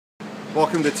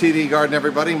Welcome to TD Garden,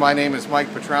 everybody. My name is Mike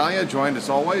Petraglia, joined as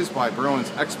always by Bruins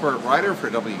expert writer for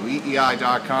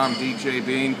WEEI.com, DJ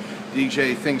Bean.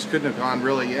 DJ, things couldn't have gone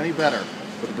really any better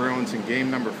for the Bruins in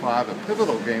game number 5, a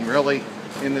pivotal game really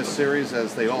in this series,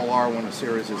 as they all are when a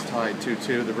series is tied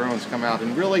 2-2. The Bruins come out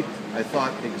and really, I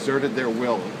thought, exerted their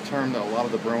will, a term that a lot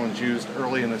of the Bruins used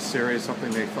early in this series,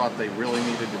 something they thought they really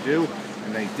needed to do,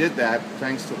 and they did that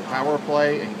thanks to the power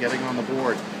play and getting on the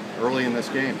board early in this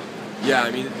game. Yeah,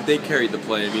 I mean, they carried the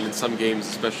play. I mean, in some games,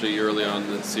 especially early on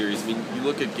in the series, I mean, you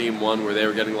look at game 1 where they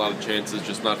were getting a lot of chances,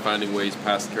 just not finding ways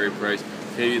past Carey Price.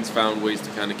 Canadians found ways to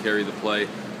kind of carry the play.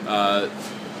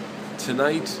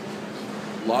 Tonight,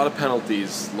 a lot of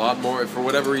penalties, a lot more. For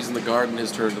whatever reason, the Garden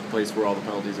has turned to the place where all the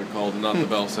penalties are called, and not the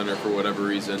Bell Center for whatever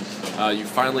reason. You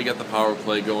finally get the power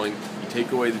play going. You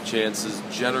take away the chances,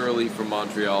 generally from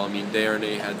Montreal. I mean,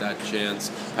 Desharnais had that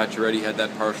chance. Petraglia had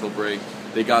that partial break.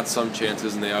 They got some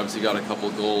chances, and they obviously got a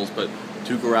couple goals, but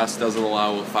Tuukka Rask doesn't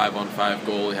allow a 5-on-5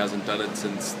 goal. He hasn't done it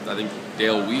since, I think,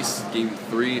 Dale Weiss, game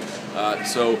 3.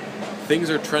 So things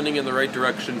are trending in the right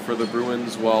direction for the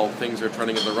Bruins, while things are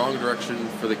trending in the wrong direction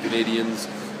for the Canadians,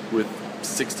 with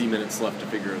 60 minutes left to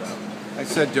figure it out. I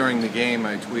said during the game,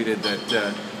 I tweeted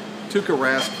that Tuukka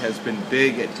Rask has been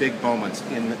big at big moments,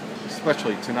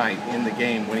 especially tonight in the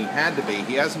game when he had to be.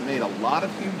 He hasn't made a lot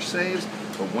of huge saves,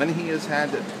 but when he has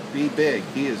had to be big,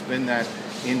 he has been that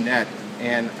in net.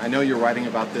 And I know you're writing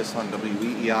about this on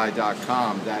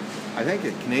WEEI.com, that I think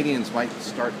the Canadians might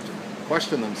start to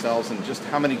question themselves and just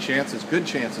how many chances,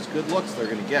 good looks they're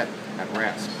going to get at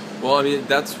Rask. Well, I mean,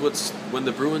 that's when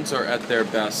the Bruins are at their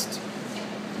best,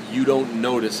 you don't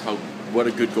notice what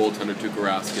a good goaltender Tuukka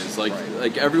Rask is.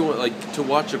 Like everyone, to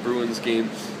watch a Bruins game,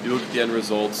 you look at the end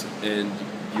results and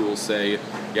you will say,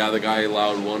 yeah, the guy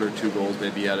allowed 1 or 2 goals,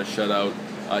 maybe he had a shutout.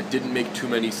 Didn't make too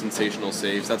many sensational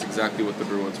saves. That's exactly what the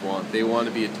Bruins want. They want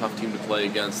to be a tough team to play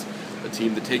against, a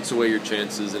team that takes away your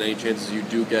chances, and any chances you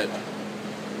do get,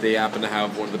 they happen to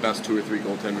have one of the best 2 or 3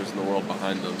 goaltenders in the world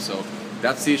behind them. So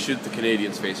that's the issue that the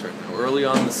Canadians face right now. Earlier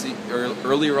on in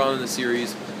the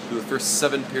series, through the first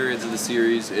 7 periods of the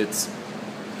series, it's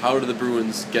how do the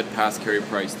Bruins get past Carey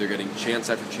Price? They're getting chance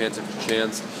after chance after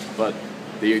chance, but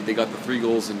they got the 3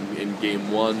 goals in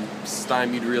game 1,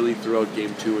 stymied really throughout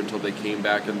game 2 until they came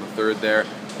back in the 3rd there.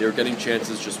 They were getting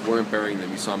chances, just weren't burying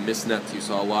them. You saw missed nets, you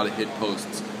saw a lot of hit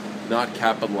posts, not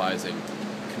capitalizing.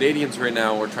 Canadians right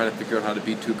now are trying to figure out how to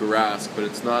beat Tuukka Rask, but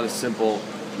it's not as simple.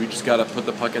 We just got to put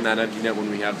the puck in that empty net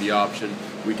when we have the option.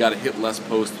 We got to hit less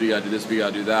posts, we got to do this, we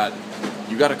got to do that.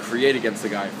 You got to create against the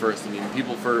guy first. I mean,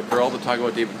 people, for all the talk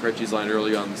about David Krejci's line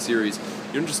early on in the series,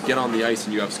 you don't just get on the ice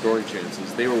and you have scoring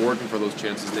chances. They were working for those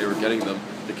chances, they were getting them.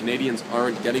 The Canadians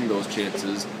aren't getting those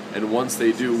chances, and once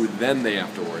they do, then they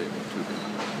have to worry about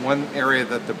Tuukka. One area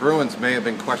that the Bruins may have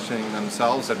been questioning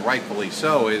themselves, and rightfully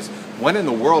so, is when in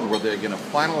the world were they going to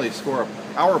finally score a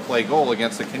power play goal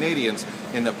against the Canadians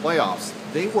in the playoffs?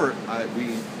 They were,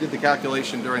 we did the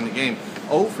calculation during the game,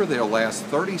 0 for their last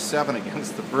 37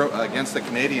 against the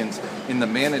Canadians in the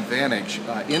man advantage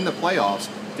in the playoffs,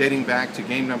 dating back to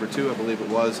game number 2, I believe it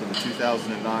was, of the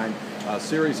 2009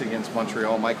 series against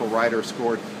Montreal. Michael Ryder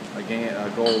scored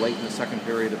a goal late in the 2nd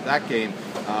period of that game,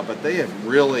 but they have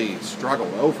really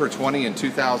struggled. 0 for 20 in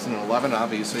 2011,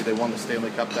 obviously they won the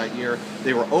Stanley Cup that year.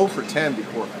 They were 0 for 10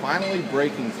 before finally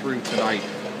breaking through tonight.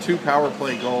 2 power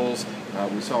play goals.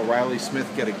 We saw Riley Smith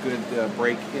get a good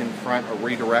break in front, a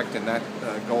redirect, and that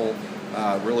goal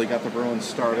really got the Bruins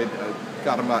started,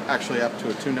 got them actually up to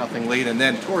a 2-0 lead, and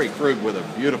then Torrey Krug with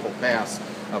a beautiful pass,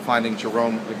 finding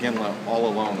Jerome Iginla all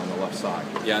alone on the left side.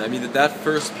 Yeah, I mean, that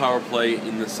first power play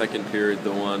in the 2nd period,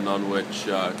 the one on which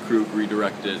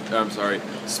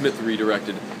Smith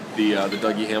redirected the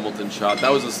Dougie Hamilton shot,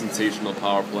 that was a sensational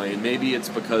power play, and maybe it's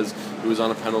because it was on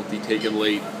a penalty taken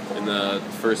late in the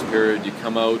 1st period. You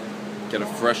come out, get a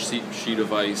fresh sheet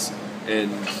of ice,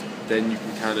 and then you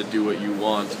can kind of do what you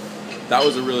want. That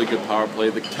was a really good power play,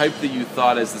 the type that you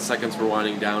thought as the seconds were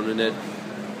winding down in it.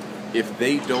 If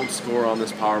they don't score on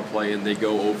this power play and they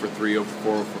go 0 for 3, 0 for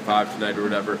 4, 0 for 5 tonight or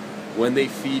whatever, when they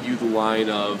feed you the line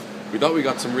of, we thought we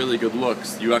got some really good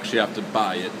looks, you actually have to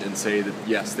buy it and say that,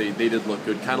 yes, they did look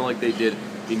good, kind of like they did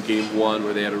in game 1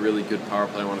 where they had a really good power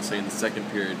play, I want to say, in the 2nd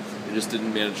period. They just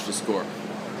didn't manage to score.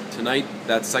 Tonight,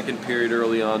 that 2nd period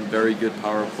early on, very good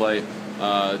power play.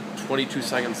 22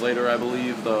 seconds later, I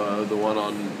believe, the one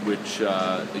on which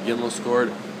Iginla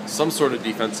scored, some sort of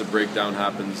defensive breakdown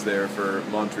happens there for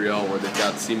Montreal, where they've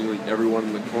got seemingly everyone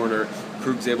in the corner.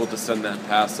 Krug's able to send that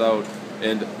pass out,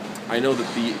 and I know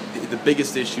that the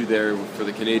biggest issue there for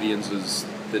the Canadians was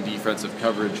the defensive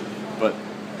coverage, but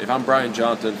if I'm Brian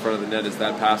Jonta in front of the net as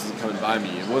that pass is coming by me,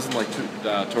 it wasn't like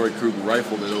Torrey Krug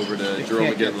rifled it over to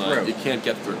Jerome McGinley. You can't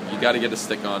get through. You got to get a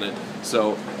stick on it.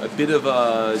 So a bit of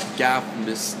a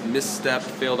gaffe, misstep,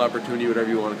 failed opportunity, whatever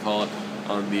you want to call it,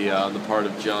 on the part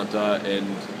of Jonta, and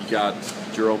you got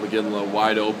Jerome McGinley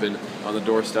wide open on the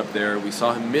doorstep there. We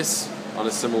saw him miss on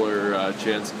a similar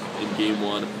chance in Game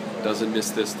 1. Doesn't miss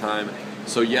this time.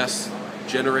 So yes,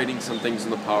 generating some things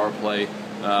in the power play.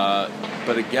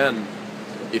 But again,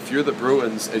 if you're the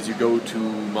Bruins, as you go to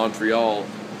Montreal,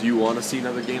 do you want to see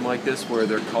another game like this where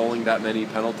they're calling that many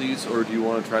penalties, or do you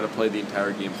want to try to play the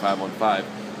entire game 5-on-5?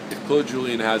 If Claude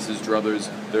Julien has his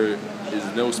druthers, there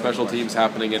is no special teams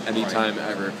happening at any time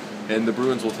ever, and the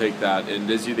Bruins will take that. And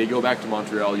as they go back to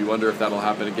Montreal, you wonder if that'll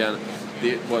happen again.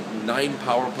 9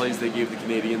 power plays they gave the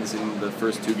Canadiens in the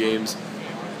first 2 games,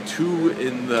 2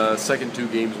 in the second 2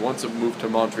 games, once it moved to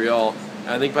Montreal. And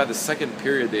I think by the second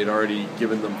period they'd already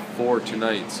given them 4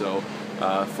 tonight. So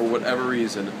for whatever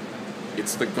reason,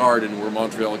 it's the Garden where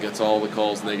Montreal gets all the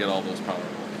calls and they get all those power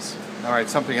plays. All right,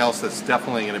 something else that's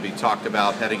definitely going to be talked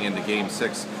about heading into Game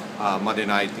 6 Monday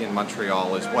night in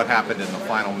Montreal is what happened in the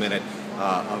final minute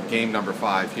of game number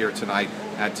 5 here tonight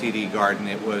at TD Garden.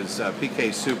 It was PK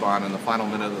Subban in the final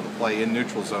minute of the play in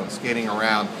neutral zone skating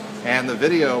around, and the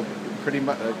video pretty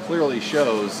much clearly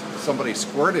shows somebody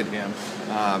squirted him,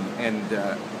 and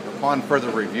upon further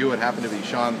review, it happened to be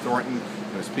Sean Thornton.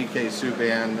 It was PK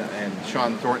Subban and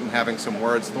Sean Thornton having some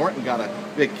words. Thornton got a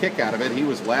big kick out of it. He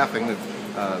was laughing. The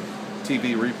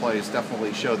TV replays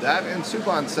definitely showed that, and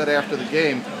Subban said after the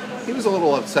game he was a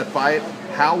little upset by it.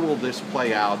 How will this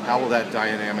play out? How will that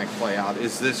dynamic play out?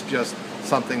 Is this just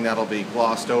something that'll be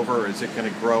glossed over, or is it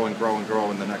going to grow and grow and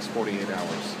grow in the next 48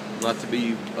 hours? Not to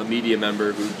be a media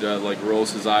member who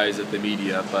rolls his eyes at the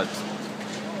media, but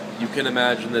you can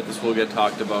imagine that this will get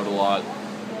talked about a lot.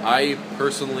 I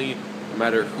personally, no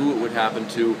matter who it would happen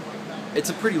to, it's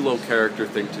a pretty low character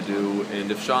thing to do,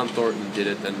 and if Sean Thornton did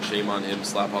it, then shame on him,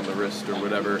 slap on the wrist or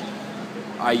whatever.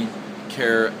 I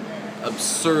care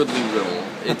absurdly little.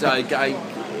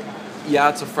 Yeah,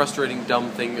 it's a frustrating, dumb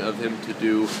thing of him to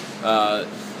do.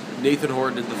 Nathan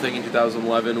Horton did the thing in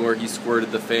 2011 where he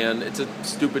squirted the fan. It's a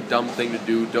stupid, dumb thing to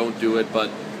do. Don't do it.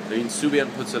 But I mean,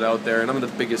 Subban puts it out there, and I'm the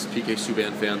biggest PK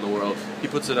Subban fan in the world. He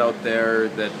puts it out there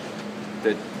that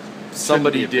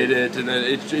somebody did it, and that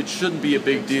it shouldn't be a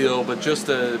big deal. But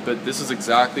but this is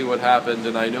exactly what happened,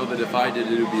 and I know that if I did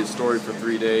it, it would be a story for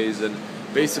 3 days. And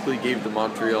basically gave the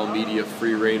Montreal media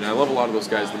free rein. I love a lot of those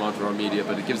guys in the Montreal media,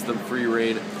 but it gives them free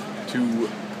rein to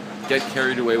get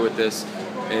carried away with this.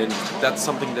 And that's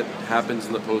something that happens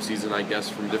in the postseason, I guess,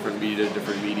 from different media to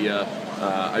different media.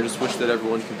 I just wish that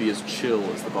everyone could be as chill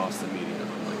as the Boston media,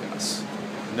 like us.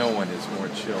 No one is more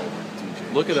chill than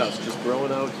DJ. Look at us, just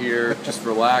growing out here, just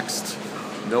relaxed,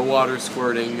 no water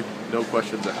squirting, no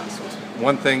questions asked.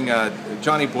 One thing,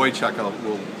 Johnny Boychuk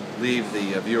will leave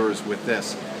the viewers with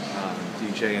this,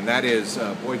 DJ, and that is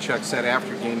Boychuk said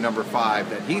after game number 5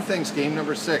 that he thinks game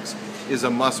number 6 is a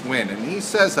must-win, and he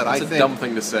says that That's a dumb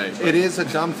thing to say. It is a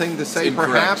dumb thing to say,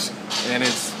 perhaps, and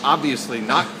it's obviously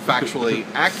not factually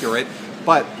accurate.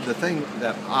 But the thing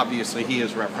that obviously he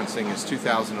is referencing is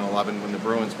 2011 when the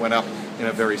Bruins went up in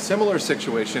a very similar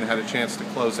situation, had a chance to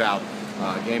close out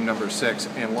game number 6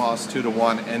 and lost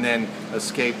 2-1, and then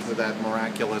escaped with that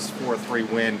miraculous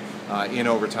 4-3 win in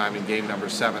overtime in game number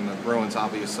 7. The Bruins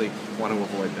obviously want to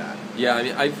avoid that. Yeah, I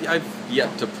mean, I've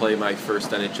yet to play my first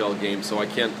NHL game, so I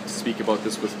can't speak about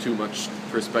this with too much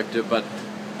perspective, but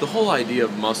the whole idea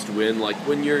of must win, like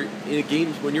when you're in a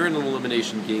game, when you're in an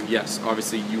elimination game, yes,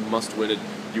 obviously you must win it.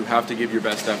 You have to give your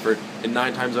best effort, and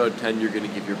 9 times out of 10 you're going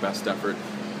to give your best effort.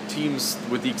 Teams,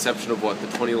 with the exception of the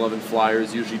 2011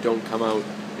 Flyers, usually don't come out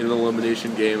in an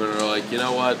elimination game and are like, you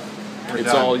know what,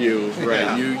 it's all you,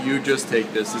 right? Yeah. You just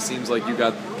take this. It seems like you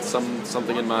got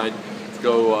something in mind.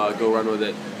 Go run with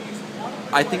it.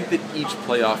 I think that each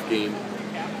playoff game,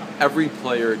 every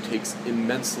player takes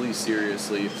immensely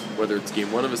seriously, whether it's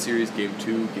game 1 of a series, game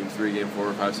 2, game 3, game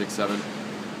 4, 5, 6, 7.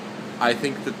 I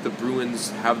think that the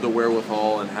Bruins have the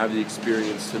wherewithal and have the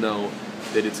experience to know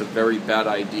that it's a very bad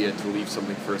idea to leave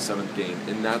something for a 7th game.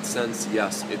 In that sense,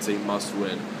 yes, it's a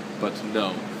must-win. But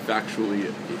no, factually,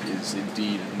 it is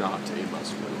indeed not a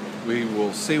must-win. We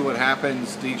will see what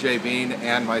happens. DJ Bean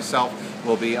and myself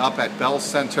will be up at Bell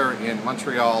Center in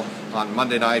Montreal on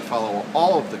Monday night. Follow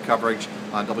all of the coverage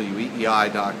on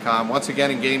WEEI.com. Once again,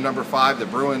 in game number 5, the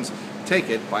Bruins take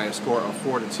it by a score of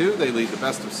 4-2. They lead the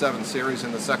best-of-7 series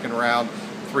in the second round,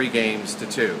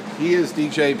 3-2. He is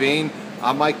DJ Bean.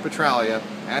 I'm Mike Petraglia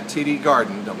at TD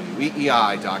Garden,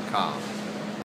 WEEI.com.